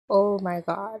Oh my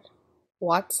god,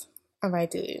 what am I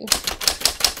doing?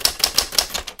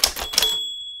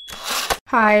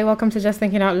 Hi, welcome to Just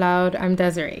Thinking Out Loud. I'm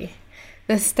Desiree.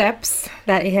 The steps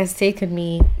that it has taken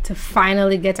me to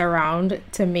finally get around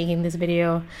to making this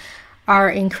video are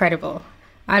incredible.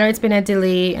 I know it's been a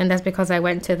delay, and that's because I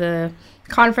went to the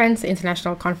conference,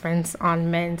 International Conference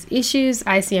on Men's Issues,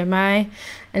 ICMI,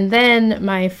 and then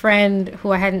my friend,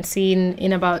 who I hadn't seen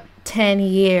in about 10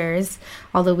 years,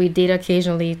 although we did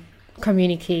occasionally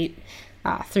communicate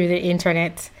through the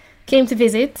internet, came to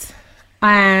visit,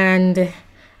 and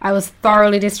I was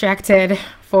thoroughly distracted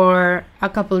for a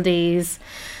couple days.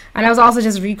 And I was also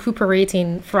just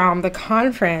recuperating from the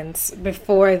conference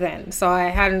before then. So I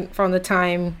hadn't found the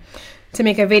time to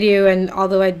make a video. And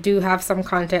although I do have some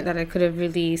content that I could have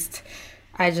released,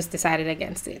 I just decided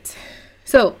against it.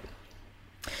 So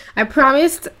I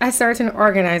promised a certain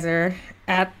organizer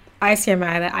at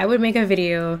ICMI that I would make a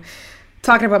video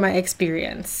talking about my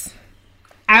experience.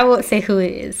 I won't say who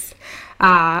it is,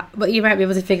 but you might be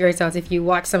able to figure it out if you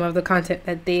watch some of the content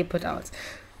that they put out.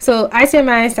 So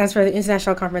ICMI stands for the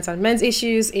International Conference on Men's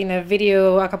Issues. In a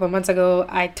video a couple months ago,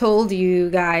 I told you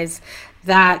guys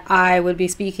that I would be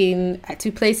speaking at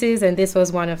two places, and this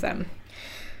was one of them.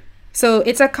 So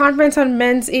it's a conference on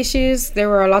men's issues. There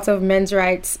were a lot of men's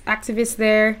rights activists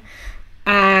there,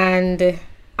 and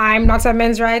I'm not a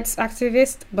men's rights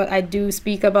activist, but I do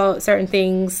speak about certain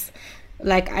things.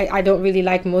 Like I don't really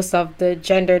like most of the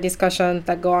gender discussions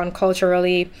that go on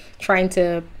culturally, trying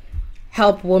to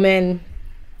help women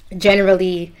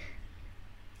generally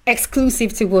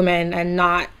exclusive to women and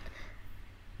not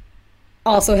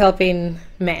also helping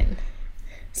men.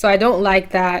 So I don't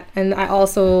like that. And I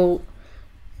also,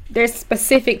 there's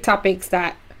specific topics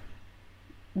that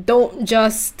don't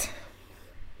just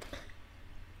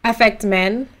affect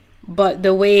men, but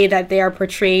the way that they are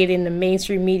portrayed in the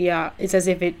mainstream media is as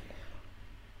if it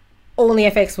only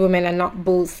affects women and not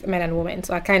both men and women.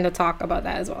 So I kind of talk about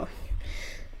that as well.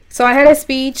 So I had a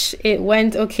speech. It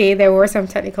went okay. There were some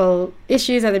technical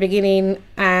issues at the beginning,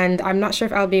 and I'm not sure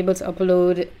if I'll be able to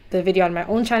upload the video on my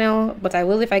own channel, but I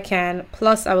will if I can.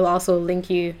 Plus, I will also link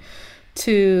you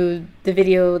to the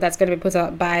video that's going to be put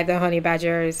out by the Honey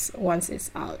Badgers once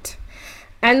it's out.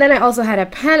 And then I also had a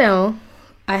panel.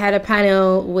 I had a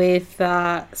panel with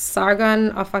Sargon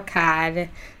of Akkad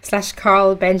 /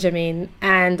 Carl Benjamin,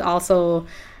 and also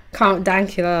Count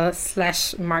Dankula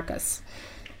 / Marcus.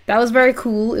 That was very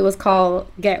cool. It was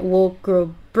called Get Woke,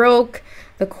 Grow Broke.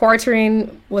 The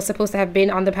Quartering was supposed to have been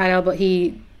on the panel, but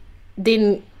he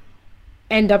didn't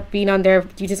end up being on there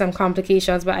due to some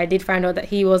complications. But I did find out that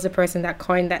he was the person that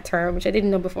coined that term, which I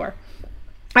didn't know before.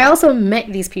 I also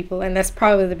met these people, and that's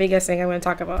probably the biggest thing I'm going to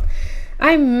talk about.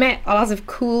 I met a lot of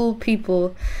cool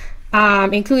people,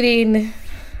 including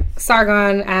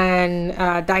Sargon and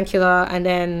Dankula, and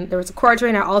then there was a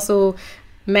Quartering. I also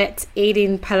met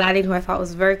Aiden Paladin, who I thought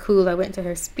was very cool. I went to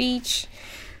her speech,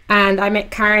 and I met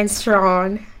Karen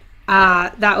Strawn.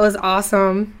 That was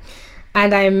awesome.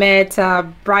 And I met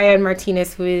Brian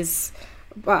Martinez, who is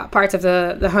part of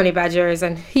the Honey Badgers,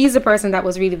 and he's the person that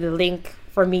was really the link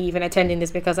for me even attending this,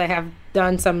 because I have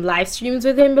done some live streams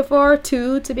with him before,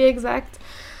 2 to be exact,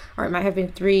 or it might have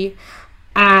been 3.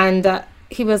 And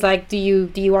he was like, do you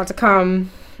want to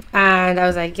come? And I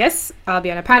was like, yes, I'll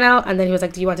be on a panel. And then he was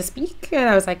like, do you want to speak? And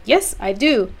I was like, yes, I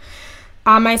do.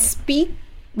 My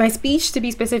speech, to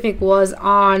be specific, was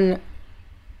on,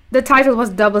 the title was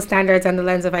Double Standards and the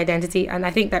Lens of Identity, and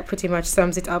I think that pretty much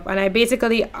sums it up. And I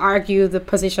basically argue the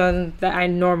position that I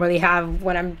normally have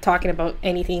when I'm talking about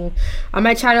anything on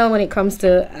my channel when it comes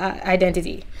to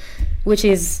identity, which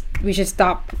is we should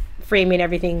stop framing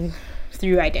everything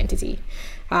through identity.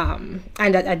 And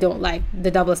that I don't like the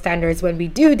double standards when we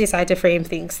do decide to frame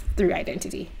things through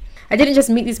identity. I didn't just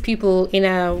meet these people in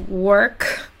a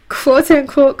work quote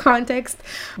unquote context,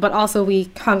 but also we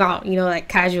hung out, like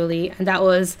casually, and that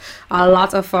was a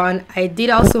lot of fun. I did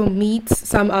also meet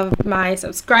some of my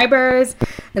subscribers,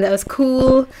 and that was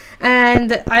cool.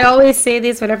 And I always say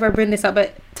this whenever I bring this up,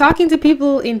 but talking to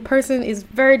people in person is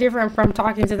very different from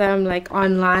talking to them like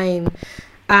online.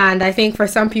 And I think for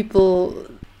some people,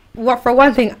 for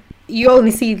one thing, you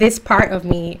only see this part of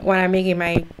me when I'm making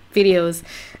my videos,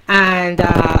 and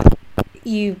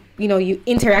you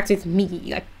interact with me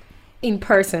like in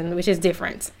person, which is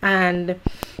different. And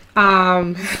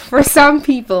for some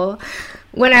people,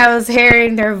 when I was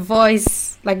hearing their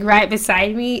voice like right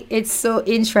beside me, it's so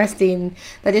interesting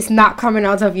that it's not coming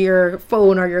out of your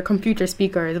phone or your computer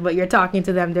speakers, but you're talking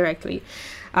to them directly.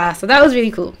 So that was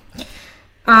really cool.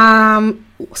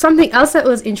 Something else that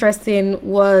was interesting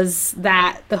was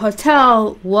that the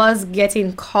hotel was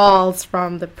getting calls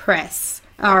from the press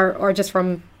or just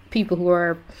from people who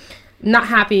are not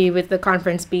happy with the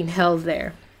conference being held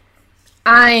there.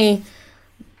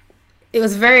 It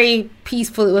was very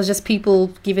peaceful. It was just people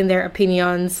giving their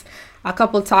opinions. A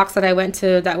couple talks that I went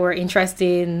to that were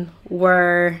interesting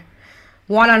were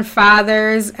one on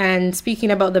fathers and speaking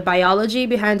about the biology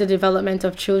behind the development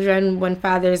of children when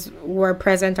fathers were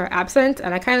present or absent.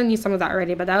 And I kind of knew some of that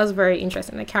already, but that was very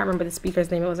interesting. I can't remember the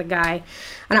speaker's name. It was a guy.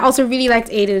 And I also really liked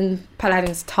Aiden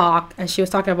Paladin's talk. And she was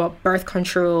talking about birth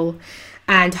control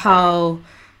and how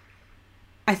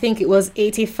I think it was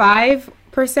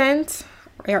 85%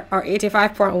 or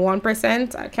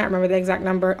 85.1%, I can't remember the exact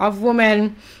number, of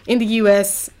women in the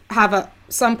US have at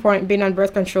some point been on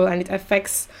birth control, and it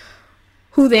affects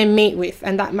who they mate with,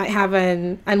 and that might have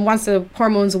and once the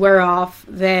hormones wear off,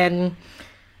 then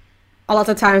a lot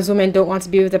of times women don't want to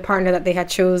be with the partner that they had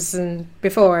chosen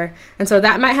before, and so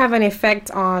that might have an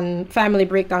effect on family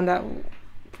breakdown that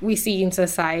we see in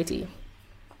society.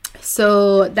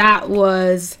 So that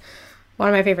was one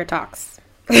of my favorite talks.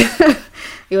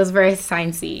 It was very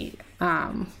sciencey,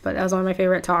 but that was one of my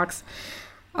favorite talks.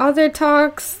 Other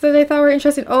talks that I thought were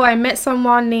interesting. Oh, I met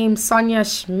someone named Sonia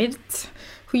Schmidt,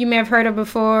 who you may have heard of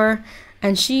before,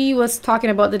 and she was talking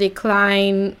about the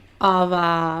decline of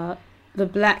the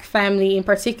Black family in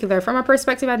particular from a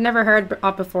perspective I'd never heard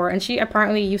of before. And she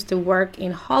apparently used to work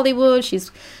in Hollywood.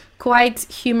 She's quite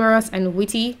humorous and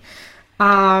witty.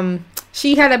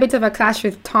 She had a bit of a clash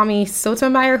with Tommy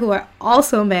Sotomayor, who I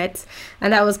also met,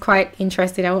 and that was quite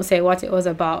interesting. I won't say what it was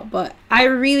about, but I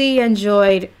really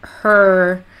enjoyed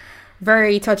her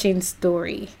very touching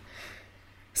story.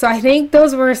 So I think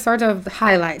those were sort of the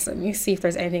highlights. Let me see if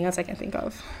there's anything else I can think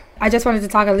of. I just wanted to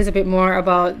talk a little bit more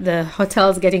about the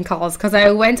hotels getting calls, because I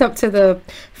went up to the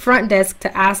front desk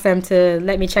to ask them to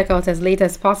let me check out as late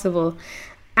as possible.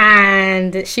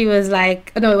 And she was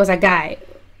like, no, it was a guy.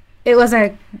 It was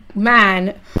a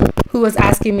man who was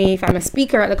asking me if I'm a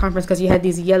speaker at the conference because you had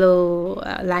these yellow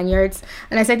lanyards.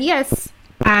 And I said yes.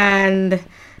 And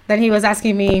then he was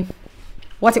asking me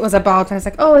what it was about. And I was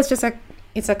like, oh,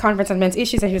 it's a conference on men's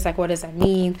issues. And he was like, what does that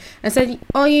mean? And I said,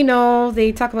 oh,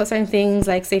 they talk about certain things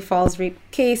like, say, false rape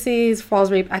cases,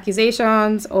 false rape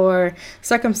accusations, or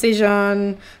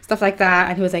circumcision, stuff like that.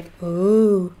 And he was like,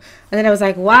 oh. And then I was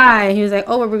like, why? And he was like,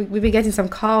 oh, we've been getting some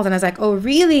calls. And I was like, oh,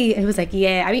 really? And he was like,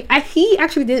 yeah. I mean, he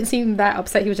actually didn't seem that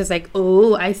upset. He was just like,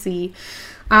 oh, I see.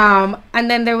 And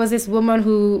then there was this woman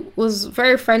who was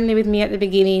very friendly with me at the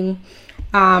beginning.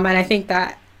 And I think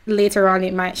that later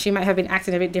on she might have been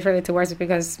acting a bit differently towards it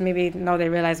because maybe now they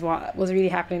realize what was really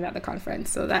happening at the conference.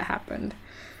 So that happened.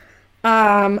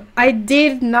 I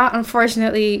did not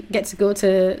unfortunately get to go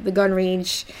to the gun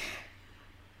range,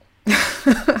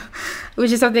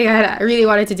 which is something I really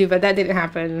wanted to do, but that didn't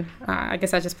happen. I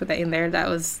guess I'll just put that in there. That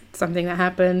was something that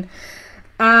happened.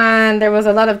 And there was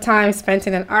a lot of time spent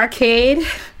in an arcade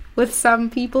with some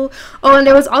people. Oh, and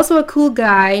there was also a cool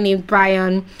guy named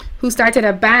Brian who started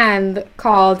a band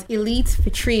called Elite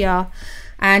Vitria,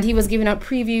 and he was giving out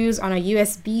previews on a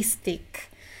USB stick.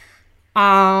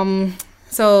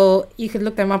 So you could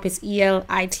look them up. It's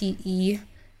ELITE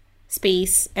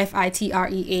space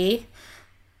FITREA.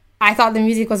 I thought the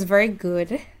music was very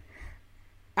good.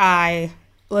 I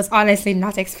was honestly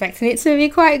not expecting it to be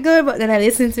quite good, but then I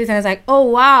listened to it and I was like, oh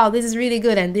wow, this is really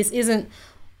good, and this isn't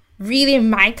really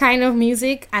my kind of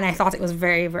music, and I thought it was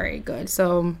very, very good.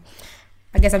 So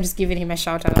I guess I'm just giving him a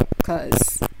shout out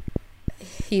because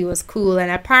he was cool.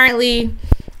 And apparently,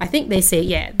 I think they say,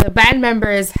 the band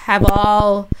members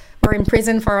were in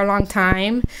prison for a long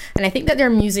time, and I think that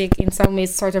their music in some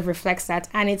ways sort of reflects that.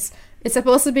 And it's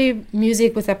supposed to be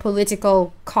music with a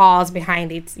political cause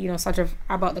behind it, sort of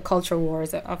about the cultural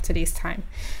wars of today's time.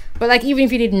 But like, even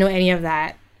if you didn't know any of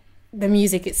that, the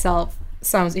music itself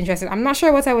sounds interesting. I'm not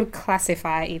sure what I would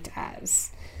classify it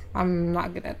as. I'm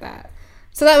not good at that.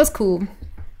 So that was cool.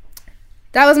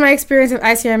 That was my experience with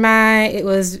ICMI. It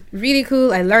was really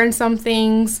cool. I learned some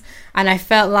things, and I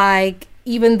felt like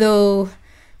even though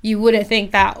you wouldn't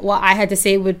think that what I had to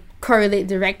say would correlate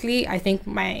directly, I think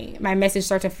my message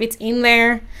sort of fits in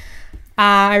there.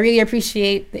 I really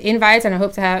appreciate the invite, and I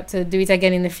hope to have to do it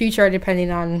again in the future,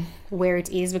 depending on where it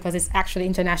is, because it's actually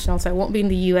international, so it won't be in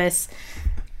the US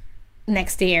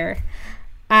next year.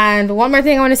 And one more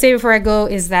thing I want to say before I go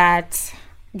is that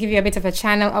give you a bit of a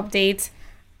channel update.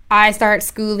 I start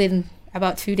school in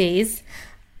about 2 days,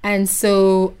 and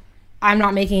so I'm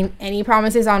not making any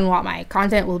promises on what my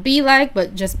content will be like,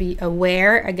 but just be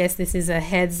aware. I guess this is a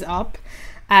heads up.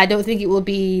 I don't think it will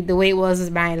be the way it was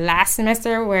my last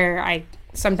semester, where I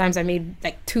made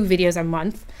like 2 videos a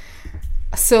month.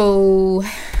 So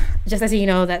just letting you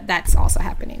know that that's also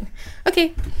happening.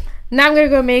 Okay, Now I'm gonna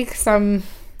go make some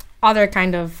other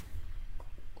kind of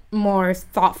more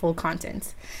thoughtful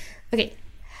content. Okay,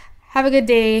 have a good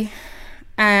day,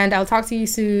 and I'll talk to you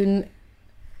soon.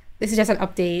 This is just an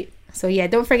update. So yeah,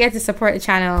 don't forget to support the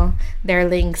channel. There are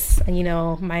links, and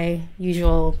my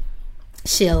usual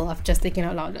shill of just thinking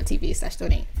out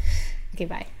loud.tv/donate. Okay,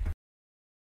 bye.